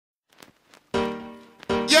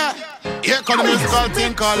Yeah, here come the musical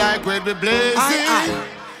thing called like Red be blazing.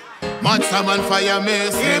 Mad Sam and fire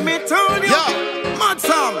amazing. Hear me tell you. Yeah, Mad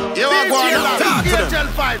Sam. you are going to talk to them.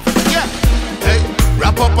 DJLass. Yeah. Hey,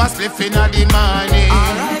 wrap up a spliff in the morning.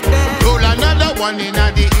 Roll another one in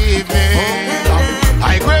the evening.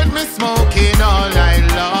 I grade me smoking all night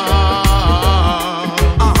long.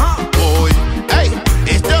 Boy, hey,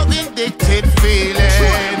 it's the addicted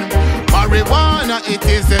feeling. Marijuana, it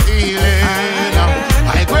is the healing.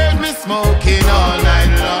 I grade me smoking all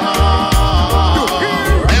night long.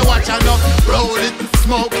 Hey, watch out now, roll it,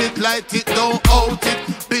 smoke it, light it, don't out it.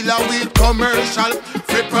 Bill a weed commercial,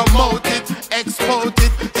 free promote it, export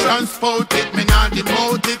it, transport it, me not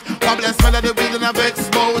demote it. Problem smell of the weed and I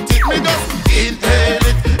export it. Me just inhale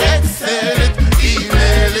it, exhale it,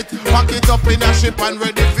 email it, pack it up in a ship and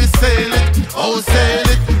ready for sale it. Wholesale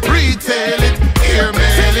it, retail it,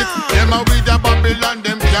 airmail it. Them a weed a Babylon,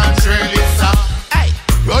 them can't trail it. So, hey,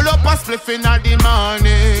 roll up a spliff in the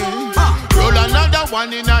morning, roll another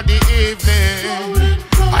one in the evening.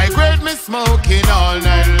 I grade me smoking all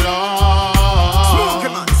night long. Smoke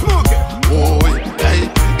it, man, smoke it. Boy, hey,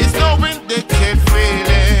 it's no addicted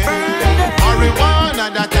feeling. Marijuana,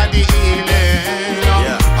 that a the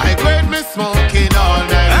healing. I grade me smoking all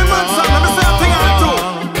night long. Hey, man, son, let me say a thing or two.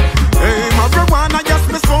 Hey, marijuana, yes,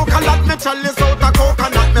 me smoke a lot. Me chalice out a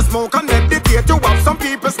coconut. Me smoke and meditate. You have some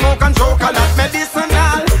people smoke and joke a lot.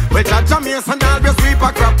 Medicinal, well, Jah Mason always sweep a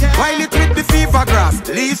crop. While it with the fever grass,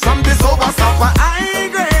 leaves from the sober supper. I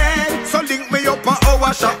grade, so link me up a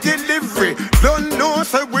our shop delivery. Don't know,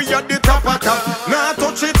 say we at the top of top. Now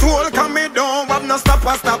touch it all, come me down, have no stop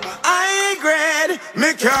or stop. I grade,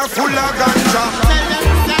 me careful of ganja.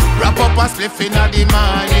 Wrap up a spliff in the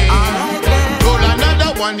morning, roll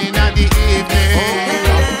another one in the evening.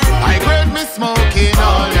 I grade me smoking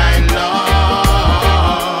all night long.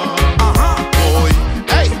 Boy,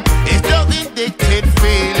 hey, it's the addicted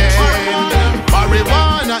feeling.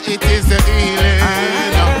 Marijuana, it is the healing.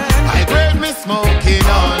 I grade me smoking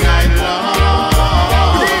all night long.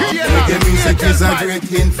 Reggae music is a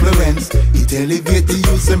great influence. It elevates the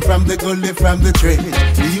youth and from the gully, from the trade.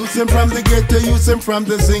 The youth and from the ghetto, youth and from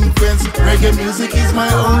the zinc fence. Reggae music is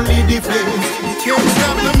my only defense. Can't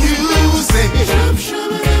stop the music.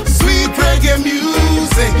 Sweet reggae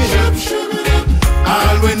music.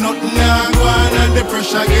 All when nothing a go on and the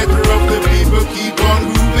pressure get rough, the people keep on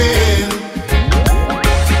grooving.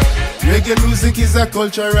 Reggae music is a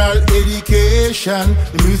cultural education.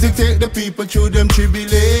 The music take the people through them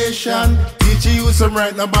tribulation. Teach you some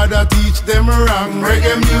right, nobody teach them wrong.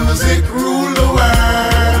 Reggae music rule the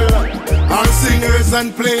world. All singers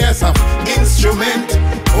and players of instrument.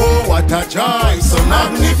 Oh, what a joy, so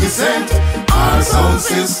magnificent. Our sound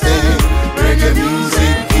system. Reggae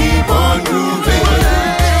music keep on grooving.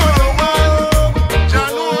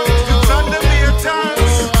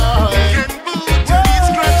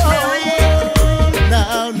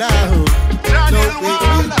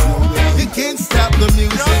 The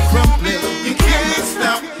music from play. You can't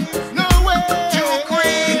stop. No way.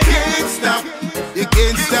 You can't stop. You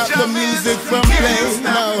can't stop the music from play.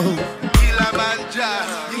 No.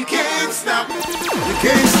 You can't stop. You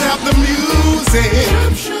can't stop the music.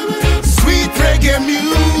 Sweet reggae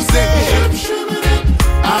music.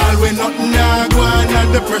 All when nothing a go on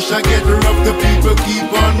and the pressure get rough, the people keep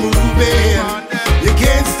on moving. You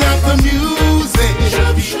can't stop the music.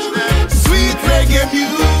 Sweet reggae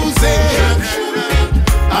music.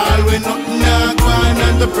 All when nothing a go on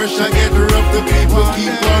and the pressure get rough, the people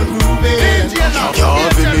keep on grooving.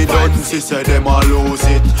 Garvey me done, she said them a lose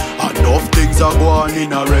it. Enough things are going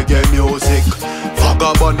in a reggae music.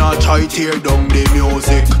 Vagabond a try tear down the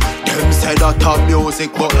music. Them say that a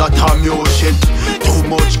music, but that a music. Too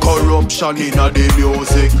much corruption in a the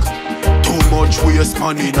music. Too much waste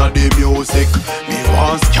man in a the music. Me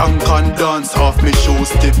want skank and dance off me shoe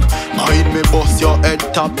stick. Mind me bust your head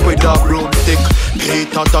top with a broomstick.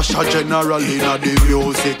 Peter Tasha general in a the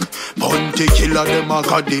music. Bunty Killa them a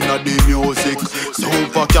god in a the music.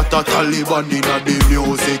 Super Cat a Taliban in a the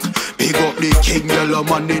music. Big up the King Yellow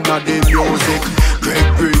Man in a the music. Greg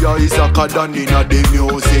Bria is a Kadan in a the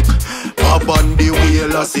music. Baban the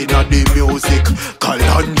Wheelers in a the music.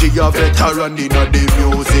 Kalanji a veteran in a the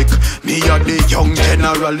music. Me a the young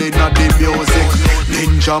general in a the music.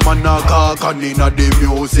 Ninja man a Gagan in a the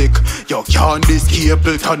music. You can't escape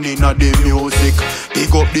Elton in a the music.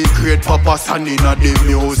 Big up the great Papa San in a the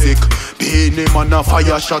music. Beanie man a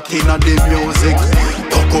fire shot in a the music.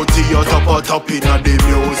 Cocotti a top in a the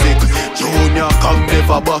music. Junior come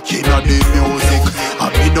never back in a the music. I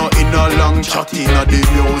be not in a long chat in a the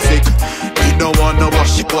music. Me no wanna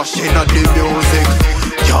wash in a the music.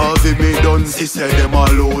 Garvey see me done, see say them a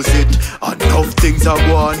lose it. Enough things are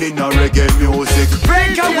going in a reggae music.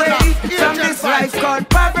 Break away from this life called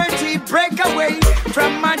poverty. Break away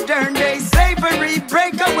from modern day slavery.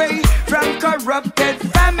 Break away from corrupted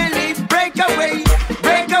family. Break away,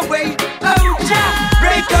 oh Jah,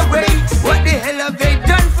 break away. What the hell have they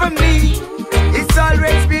done for me? It's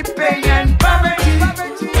always been pain and poverty.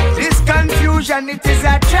 This confusion, it is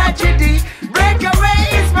a tragedy. Break away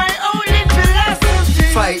is my only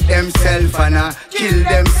philosophy. Fight themself and kill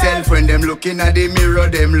themself. When them looking at the mirror,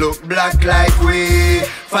 them look black like we.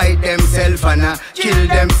 Fight themself and kill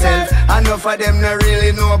themself. Enough of them not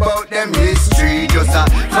really know about them history. Just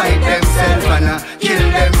fight themself and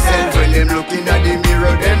kill themself. When them looking at the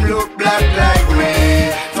mirror, them look black like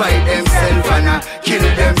we. Fight themself and kill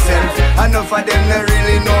themself. Enough of them not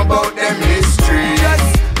really know about them history.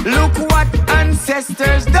 Just look what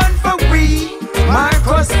ancestors done for we.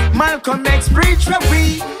 Marcus, Malcolm X preach for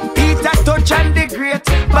we. Peter Touch and the Great,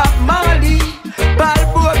 Bob Marley,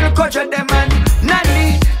 Balboa, Culture them and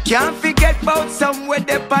Nanny. Can't forget about some with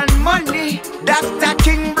them and money. Dr.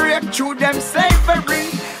 King break through them slavery.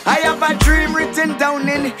 I have a dream written down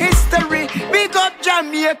in history. Big up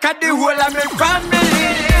Jamaica, the whole of my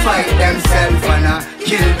family. Fight themself and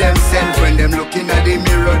kill themself. When them looking at the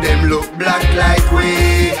mirror, them look black like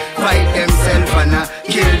we. Fight themself and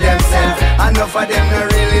kill themself. Enough of them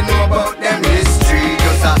not really know about them history.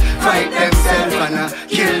 Just fight themself and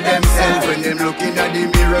kill themself. When them looking at the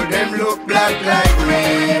mirror, them look black like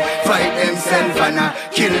me. Fight themself and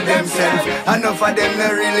kill themself. Enough of them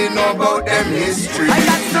not really know about them history. I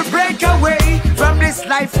got to break away from this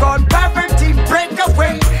life called poverty. Break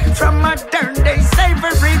away from modern day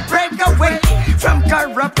slavery. Break away from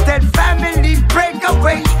corrupted family. Break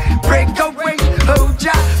away, oh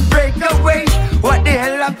Jah, break away. What the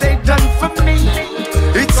hell have they done for me?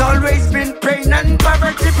 It's always been pain and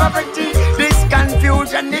poverty. This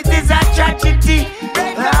confusion, it is a tragedy.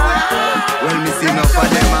 Well, me see enough of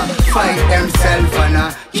them fight themselves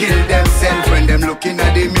and kill themselves. When them looking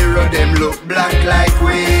at the mirror, them look black like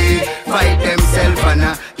we. Fight themselves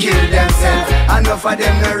and kill themselves. Enough of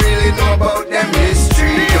them not really know about them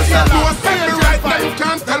history. Just me right now, you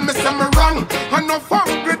can't tell me something wrong. Enough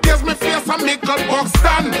hungry days, me face a mickle box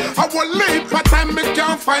stand. I will leave, but time me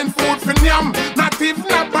can't find food for yam. Not even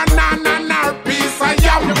a banana nor piece of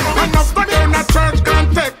yam. Enough go down a church,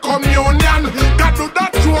 can't take communion. God do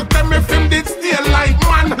that joke, them if him did steal like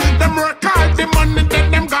man. Them work hard, the money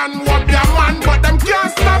that them gone what be a man. But them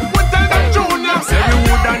can't stop with tell them junior. Say we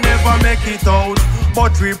woulda never make it out,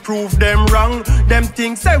 but we prove them wrong. Them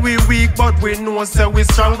things say we weak, but we know say we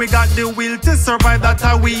strong. We got the will to survive, that's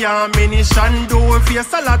how we ammunition. Though we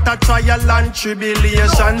face a lot of trial and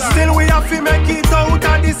tribulation, still we have to make it out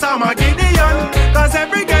of this Armageddon. Cause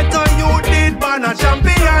every ghetto you did born a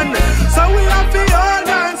champion. So we have to hold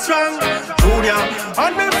on strong. Junior,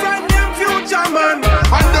 and my friend named Fuchaman.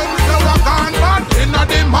 And them say we gone bad in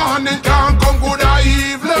the morning, can't come good or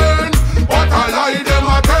evening. What a lie them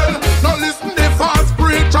a tell. Now listen the false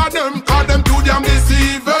preacher them, cause them too damn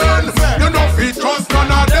deceiving. You know fit trust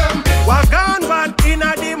none of them. We gone bad in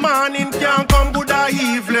the morning, can't come good or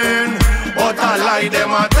evening. What a lie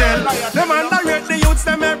them a tell. Them underrate the youths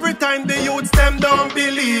them every time the youths them don't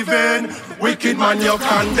believe in. Wicked man you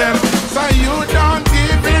condemn. So you don't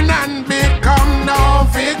give in and become no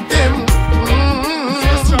victim.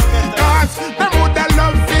 Cause them woulda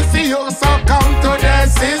love to see you succumb to the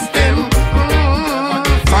system.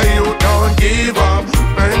 So you don't give up.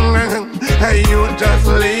 Hey, you just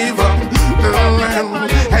leave up.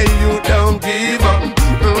 Hey, you don't give up.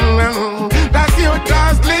 That you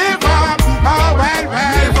just leave up. Oh, well.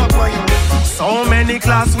 So many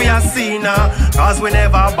class we are seen cause we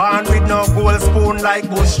never born with no gold spoon like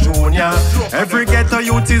Bush Jr. Every ghetto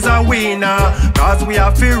youth is a winner, cause we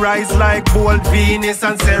have to rise like bold Venus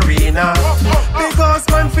and Serena. Because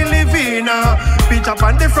man feel living pitch up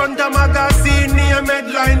on the front of magazine, name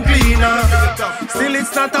headline cleaner. Still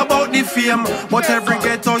it's not about the fame, but every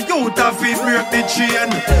ghetto youth have to break the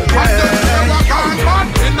chain. Yeah.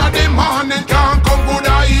 In the morning can't come good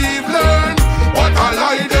or evening. What a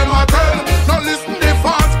lie them a tell. Now listen the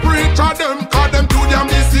false preacher them, cause them too damn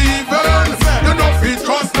deceiving. You know fit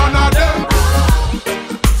trust none of them.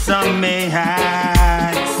 Some may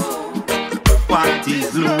ask what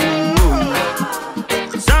is love.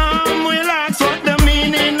 Some will ask what the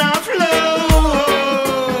meaning of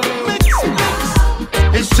love.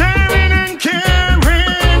 It's sharing and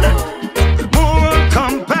caring, more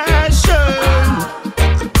compassion,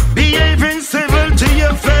 behaving civilly.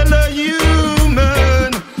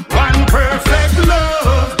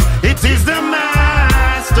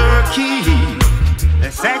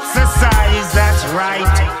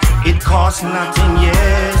 right. It costs nothing,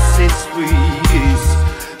 yes, it's free.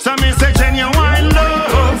 So me say genuine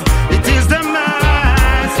love, it is the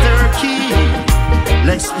master key.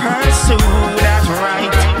 Let's pursue that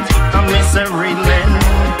right, and me say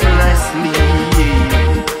relentlessly.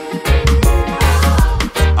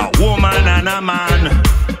 A woman and a man,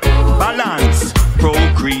 balance,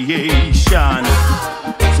 procreation.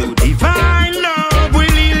 So divine love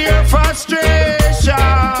will heal your frustration.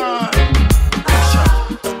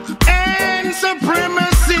 And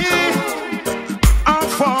supremacy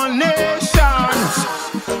of all nations.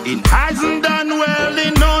 It hasn't done well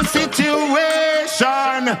in no situation.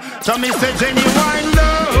 So me say genuine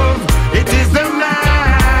love, it is the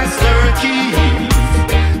master key.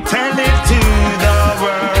 Tell it to the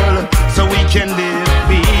world so we can live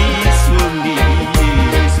peacefully.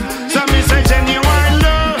 So me say genuine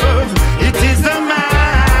love, it is the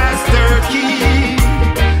master key.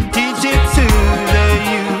 Teach it to the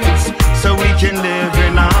youth so we can live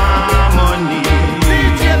in harmony.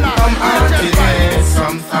 Some art in it,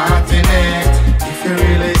 some thought in it. If you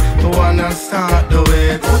really wanna start the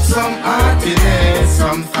way, put some art in it,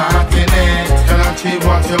 some thought in it. Can achieve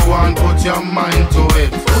what you want, put your mind to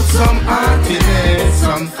it. Put some art in it,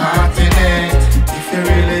 some thought in it. If you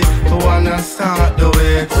really wanna start the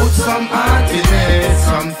way, put some art in it,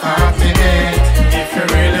 some thought in it. If you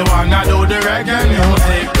really wanna do the reggae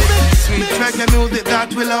music, sweet reggae music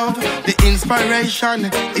that we love, the inspiration,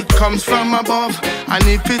 it comes from above. And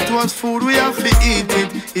if it was food, we have to eat it.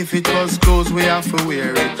 If it was clothes, we have to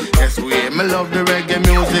wear it. Yes, me love the reggae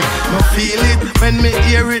music. Me feel it when me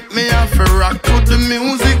hear it. Me have to rock to the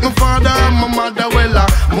music. My father and my mother, well, I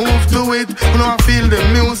move to it. You know I feel the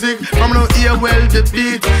music from no ear, well, the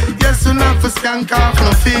beat. Yes, you have to skank off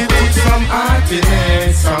no feet. Put some art in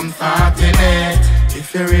it, some thought in it.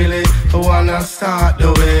 If you really wanna start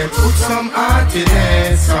the way, put some art in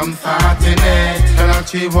it, some thought in it. Can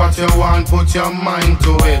achieve what you want, put your mind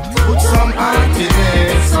to it. Put some art in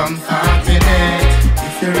it, some thought in it.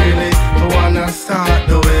 If you really wanna start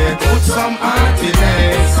the way, put some art in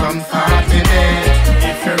it, some thought in it.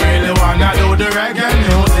 If you really wanna do the reggae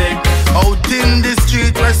music. Out in the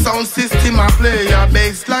street where sound system I play a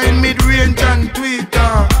bassline, mid-range and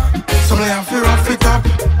tweeter. So me have to rough it up,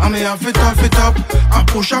 and me have to tough it up. I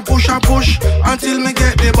push, until me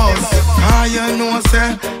get the buzz. Ah, you know,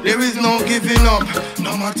 say, there is no giving up.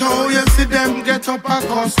 No matter how you see them get up a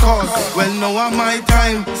cause. Well, now I'm my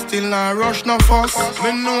time, still not rush no fuss.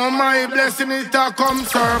 Me know my blessing it a come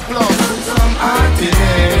surplus. Some art in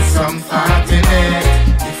it, some thought in it.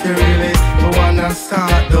 If you really wanna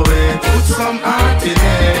start the way, put some art in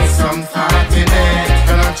it, some thought in it.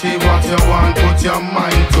 Can achieve what you want, put your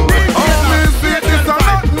mind to it. This a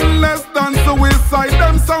nothing less than suicide.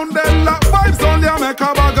 Them sound dead like vibes, only a make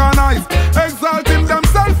a bag of nice. Exalting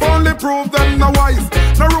themselves only prove them no wise.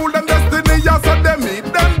 No rule them destiny, yes, so them meet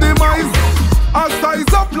them demise. A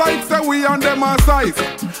size up like say we and them a size.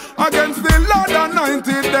 Against the Lord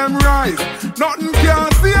anointed them rise. Nothing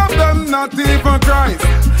can save them, not even Christ.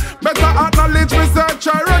 Better acknowledge me, search,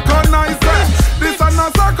 I recognize it. This a no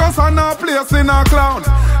circus and no place in a clown.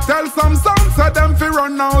 Tell some sound, say them fi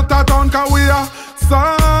run out of town. Cause we a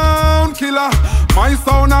sound killer. My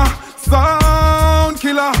sound a sound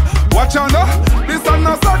killer. Watch out now. This a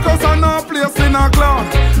no circus and no place in a clown.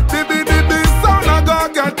 The sound a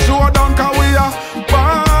go get showed down. Cause we a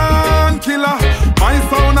band killer. My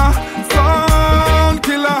sound a sound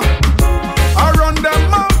killer. I run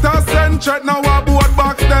them out of century. Now I board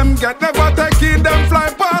box them. Get never take it, them fly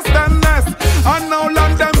past them nest. And now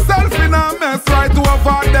land themselves in a mess. Right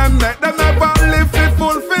over them neck. Them never live to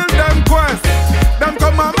fulfill them quest. Them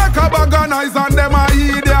come and make a bag of noise and them a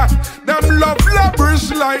idiot. Them love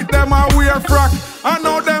labrish like them a wear frack. And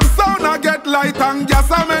now them sound a get light and gas.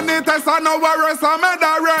 How many tests and no worries and made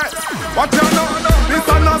a rest. Watch you know, this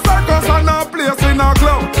a no circus and no place in a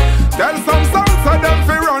cloud. Tell some sound so them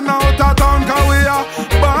fi run out of town. Cause we a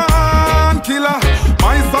band killer.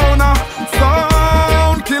 My sound a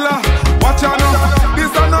sound killer. Watch you know,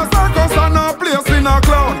 this a no circus and no place in a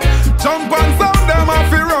cloud. Jump and sound them a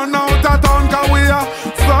fi run out of town. Cause we a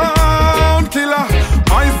sound killer.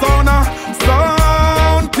 My sound a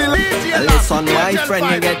sound killer. Listen, my friend,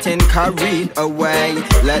 you're getting carried away.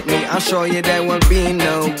 Let me assure you there will be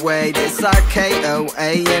no way. This a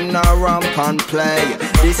K.O.A in a ramp and play.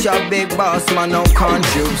 This your big boss, man, no can't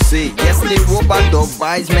you see? Yes, the rubber dub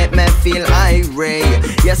vibes make me feel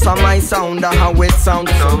irate. Yes, I might sound how it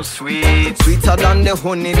sounds so sweet. Sweeter than the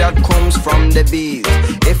honey that comes from the bees.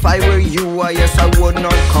 If I were you, yes, I would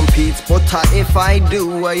not compete. But if I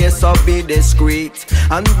do, yes, I'll be discreet.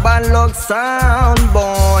 And bad luck sound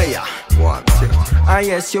boy. 1, 2.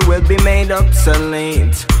 yes, you will be made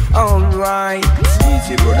obsolete. Alright,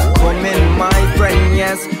 easy brother. Come in, my friend,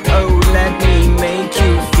 yes. Oh, let me make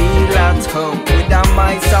you feel at home. With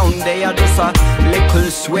my sound, they are just a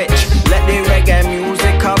little switch. Let the reggae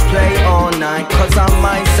music play all night. Cause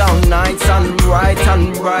my sound nice and right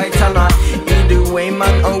and bright. And either way,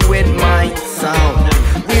 man, oh, with my sound.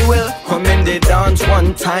 We will come in the dance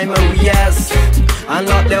one time, oh yes, and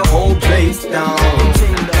lock the whole place down.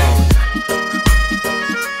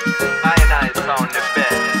 I sound the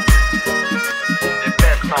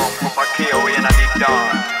best song for K.O.A and a big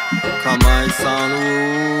dance. Come on, sound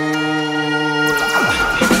rule.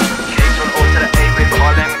 K-O to the A, we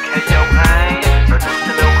call him K.O.A. Produce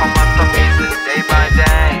the local masterpieces day by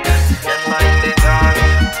day. Yes, I did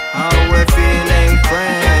dance. How we're feeling,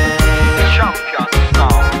 friends. Champion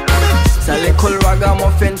sound. It's a little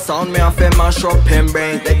ragamuffin sound, me have to mash up him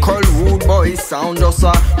brain. They call rude boy sound, just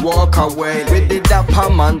a walk away. With the dapper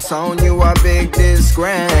man sound, you a big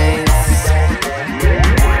disgrace.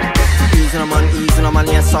 Easy no man,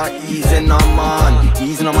 yes I easy no man.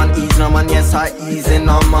 Easy no man, yes I easy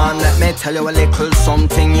no man. Let me tell you a little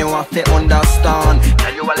something you have to understand.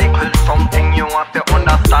 Tell you a little something you have to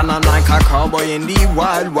understand. I'm like a cowboy in the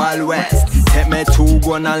wild, wild west. Take me to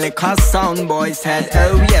go and lick a sound boy said.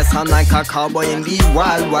 Oh yes, I'm like a cowboy in the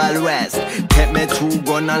wild, wild west. Take me to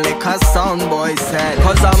go and lick a sound boy said.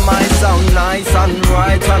 Cause my sound nice and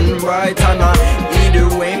right and bright. And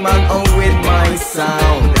either way man, oh with my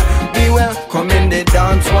sound. We will come in the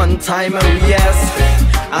dance one time, oh yes,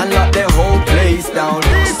 and lock the whole place down.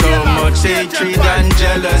 So much hatred and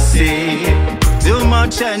jealousy, too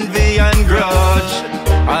much envy and grudge.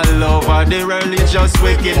 All over the religious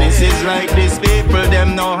wickedness is like these people,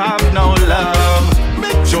 them no have no love.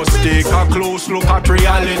 Just take a close look at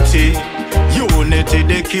reality. Unity,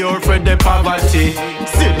 the cure for the poverty.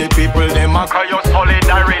 See the people, them a cry your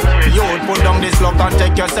solidarity. You put down this love and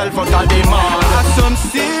take yourself out of the mud. Some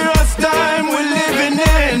serious time we're living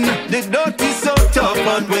in. The dirt is so tough,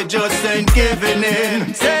 but we just ain't giving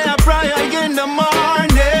in. Say a prayer in the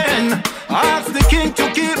morning. Ask the king to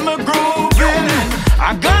keep me grooving.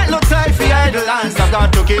 I got no time for idle hands, I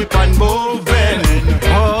got to keep on moving.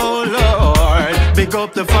 Oh Lord, big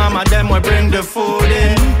up the farmer, them will bring the food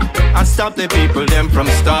in and stop the people, them from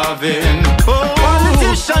starving. Oh,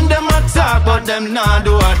 politicians, them attack, but them not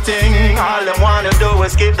do a thing. All them wanna do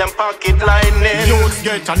is keep them pocket lining. Youths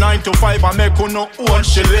get a 9 to 5 and make no one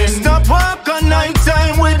shilling. Stop work on night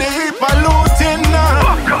time with the heap of looting.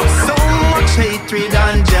 So much hatred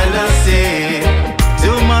and jealousy,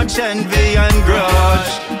 too much envy and grudge.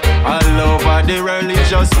 All over the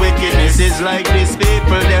religious wickedness is like these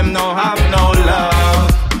people, them no have no love.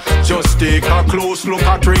 Just take a close look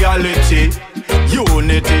at reality.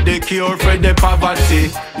 Unity, the cure for the poverty.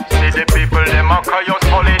 See the people, them a cry your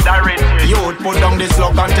solidarity. You'd put down this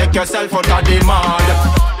log and take yourself out of the mud.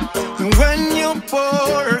 When you're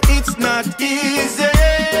poor, it's not easy.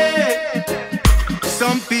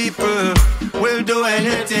 Some people will do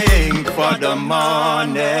anything for the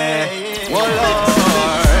money. Oh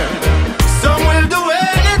Lord, some will do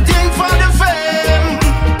anything for the fame.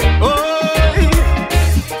 Oh,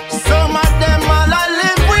 some of them all I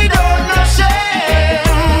live without no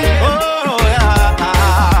shame. Oh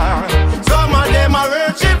yeah, some of them are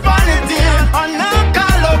worship vanity and now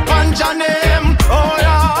call up on your name. Oh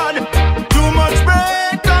Lord, too much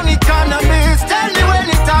break on economies. Tell me when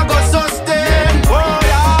it a go sustain. Oh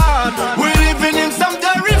Lord, we living in some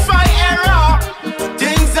terrifying era.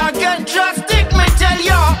 Things are get drastic, me tell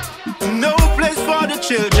ya. No place for the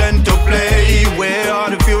children to play. Where are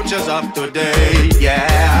the futures of today?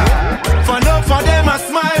 Yeah. For them I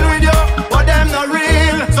smile with you, but them not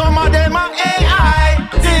real. Some of them are AI,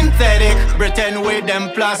 synthetic. Pretend with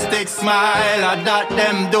them plastic smile, and that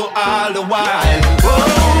them do all the while.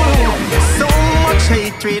 Whoa. So much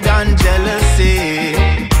hatred and jealousy,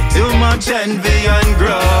 too much envy and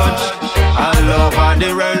grudge. All over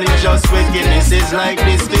the religious wickedness is like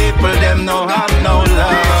these people, them no have no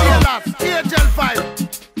love. DJLass, DJL5.